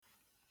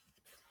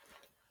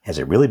Has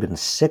it really been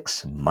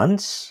 6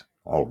 months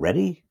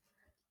already?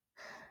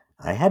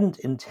 I hadn't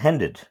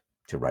intended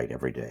to write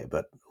every day,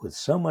 but with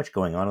so much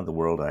going on in the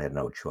world, I had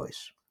no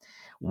choice.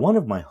 One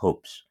of my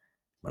hopes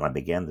when I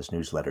began this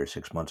newsletter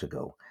 6 months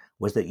ago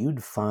was that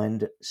you'd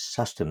find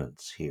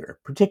sustenance here,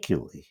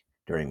 particularly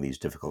during these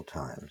difficult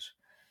times.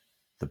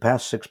 The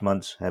past 6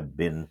 months have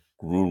been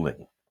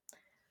grueling.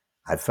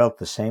 I've felt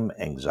the same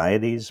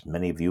anxieties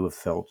many of you have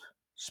felt,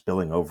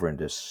 spilling over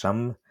into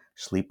some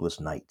sleepless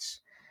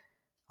nights.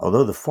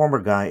 Although the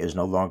former guy is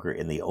no longer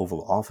in the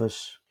Oval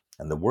Office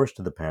and the worst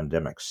of the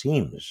pandemic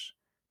seems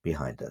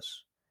behind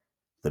us,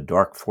 the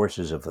dark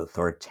forces of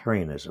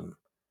authoritarianism,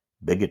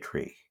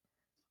 bigotry,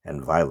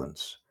 and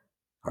violence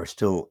are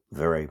still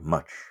very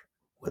much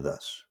with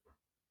us.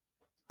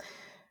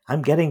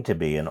 I'm getting to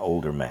be an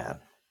older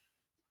man.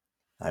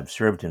 I've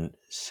served in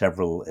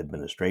several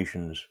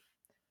administrations.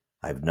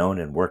 I've known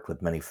and worked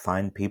with many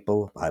fine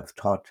people. I've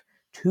taught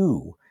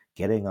two,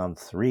 getting on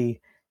 3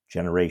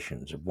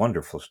 generations of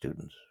wonderful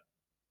students.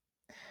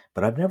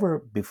 But I've never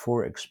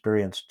before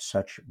experienced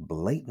such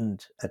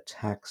blatant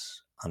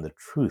attacks on the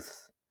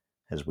truth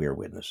as we are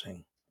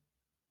witnessing,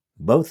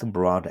 both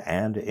abroad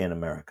and in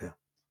America.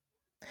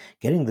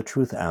 Getting the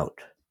truth out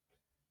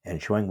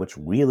and showing what's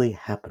really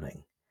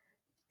happening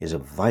is a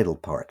vital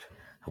part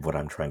of what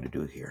I'm trying to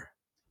do here.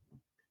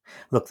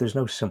 Look, there's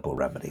no simple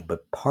remedy,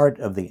 but part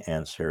of the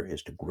answer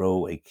is to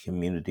grow a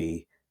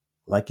community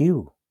like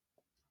you,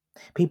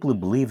 people who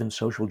believe in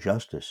social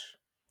justice,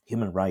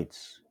 human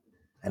rights,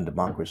 and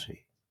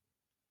democracy,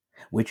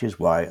 which is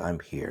why I'm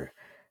here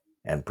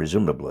and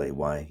presumably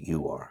why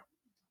you are.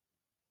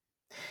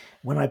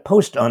 When I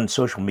post on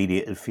social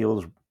media, it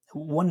feels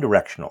one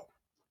directional.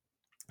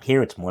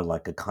 Here, it's more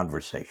like a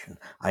conversation.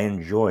 I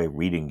enjoy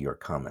reading your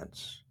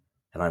comments,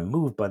 and I'm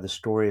moved by the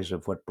stories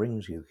of what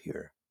brings you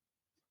here.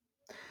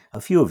 A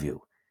few of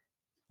you,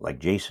 like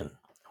Jason,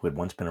 who had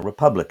once been a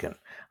Republican,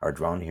 are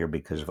drawn here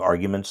because of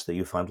arguments that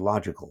you find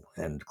logical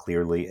and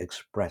clearly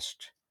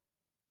expressed.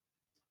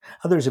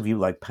 Others of you,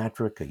 like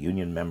Patrick, a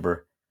union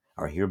member,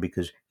 are here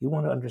because you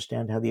want to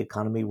understand how the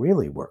economy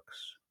really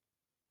works.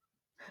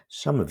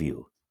 Some of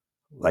you,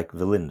 like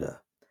Valinda,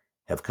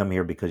 have come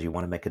here because you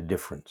want to make a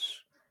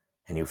difference,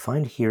 and you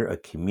find here a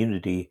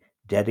community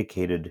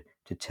dedicated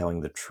to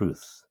telling the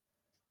truth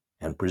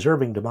and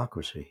preserving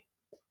democracy.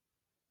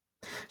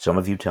 Some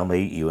of you tell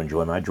me you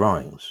enjoy my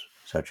drawings,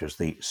 such as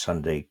the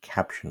Sunday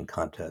caption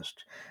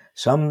contest.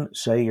 Some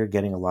say you're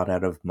getting a lot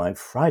out of my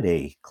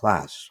Friday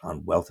class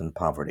on wealth and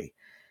poverty.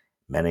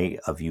 Many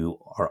of you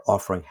are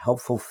offering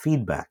helpful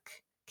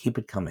feedback. Keep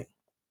it coming.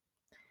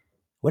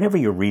 Whatever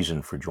your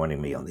reason for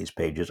joining me on these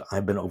pages,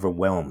 I've been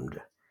overwhelmed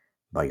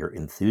by your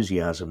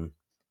enthusiasm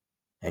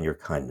and your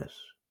kindness,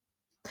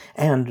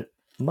 and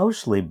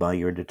mostly by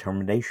your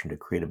determination to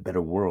create a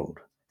better world.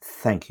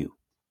 Thank you.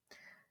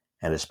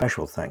 And a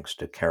special thanks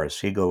to Kara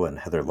Siegel and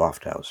Heather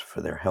Lofthouse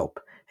for their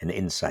help and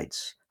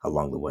insights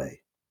along the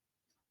way.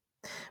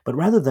 But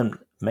rather than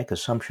make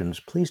assumptions,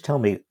 please tell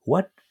me,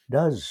 what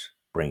does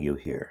bring you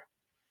here?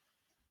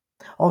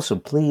 Also,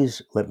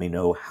 please let me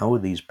know how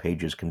these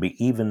pages can be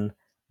even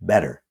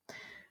better.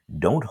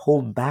 Don't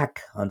hold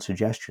back on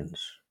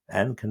suggestions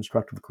and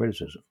constructive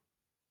criticism.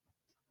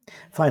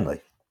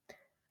 Finally,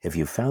 if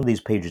you found these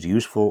pages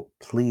useful,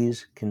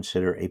 please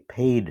consider a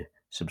paid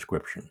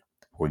subscription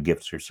or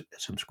gift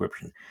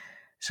subscription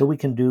so we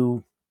can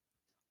do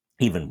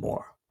even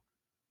more.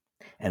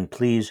 And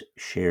please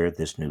share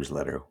this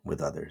newsletter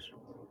with others.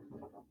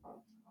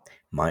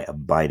 My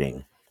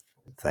abiding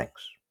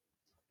thanks.